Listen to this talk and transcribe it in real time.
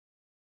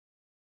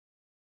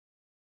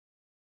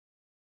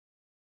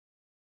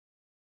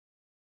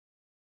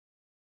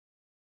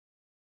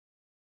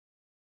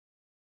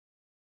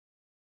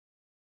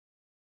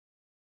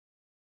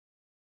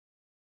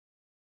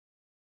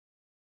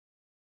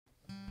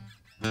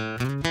I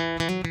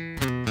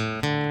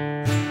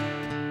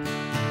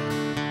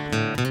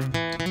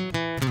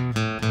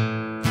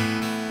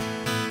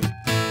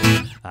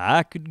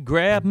could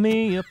grab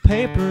me a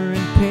paper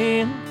and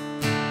pen,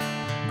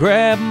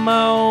 grab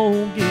my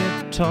old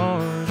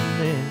guitar and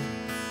then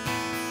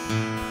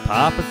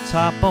pop a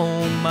top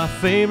on my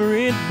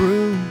favorite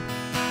brew,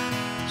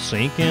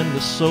 sink in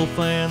the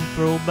sofa and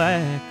throw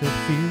back a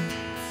few,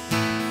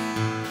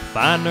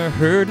 find a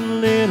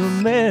hurting little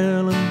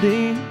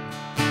melody,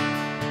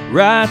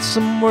 write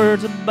some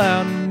words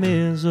about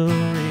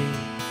misery,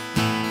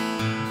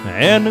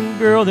 and a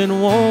girl that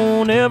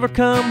won't ever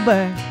come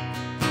back.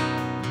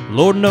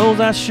 Lord knows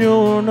I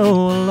sure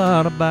know a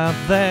lot about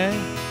that.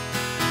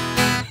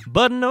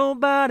 But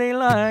nobody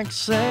likes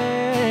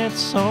sad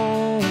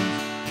songs.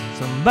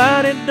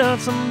 Somebody done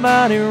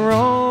somebody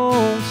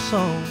wrong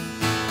song.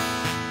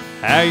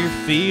 How you're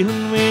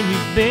feeling when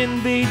you've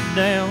been beat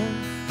down,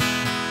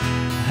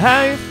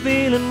 how you're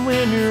feeling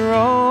when you're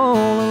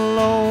all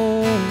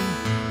alone.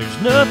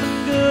 There's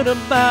nothing good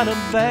about a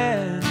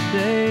bad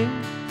day,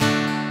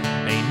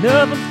 ain't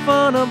nothing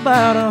fun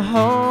about a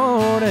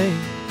heartache,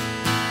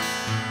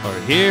 or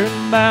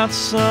hearing about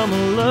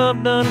some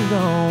love done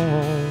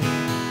gone.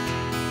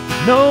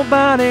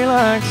 Nobody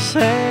likes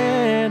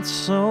sad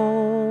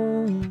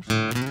songs.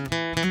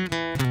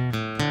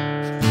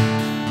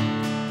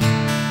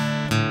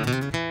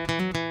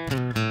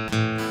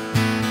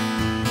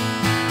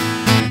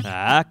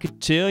 I could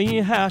tell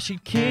you how she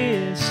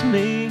kissed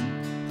me,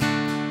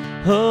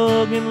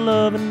 hug and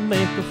love and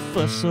make a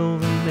fuss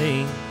over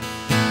me,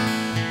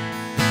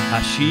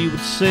 how she would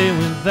say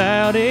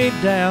without a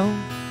doubt,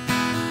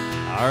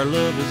 our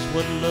love is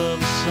what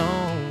love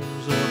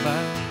songs are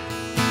about.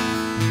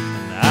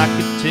 And I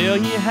could tell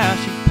you how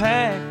she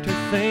packed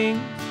her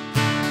things,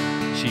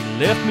 she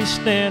left me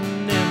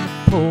standing in the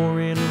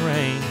pouring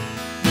rain,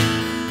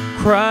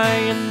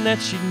 crying that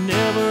she'd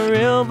never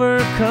ever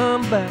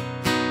come back.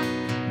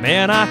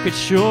 Man, I could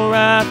sure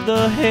write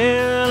the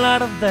hell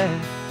out of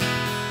that.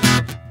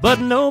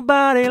 But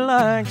nobody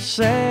likes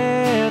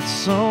sad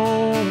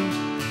songs.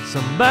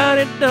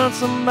 Somebody done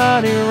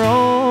somebody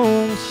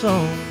wrong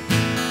song.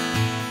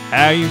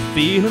 How you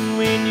feeling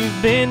when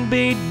you've been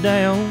beat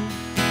down?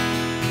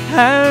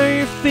 How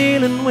you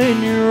feeling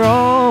when you're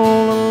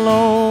all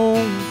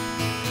alone?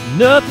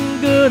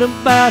 Nothing good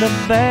about a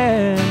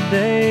bad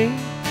day,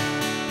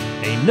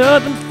 ain't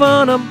nothing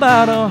fun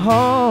about a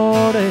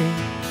heartache,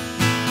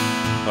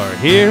 or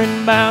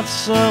hearing about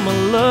some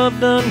love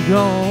done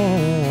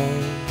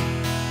gone.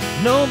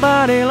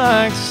 Nobody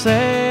likes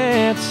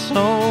sad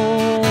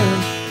songs.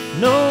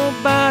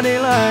 Nobody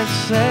likes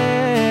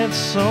sad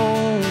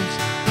songs.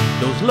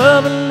 Those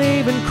loving,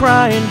 leaving,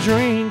 crying,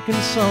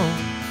 drinking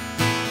songs,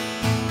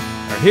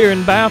 or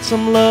hearing about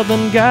some love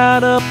done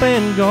got up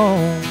and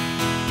gone.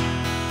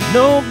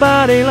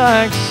 Nobody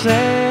likes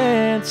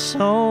sad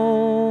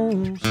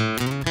songs.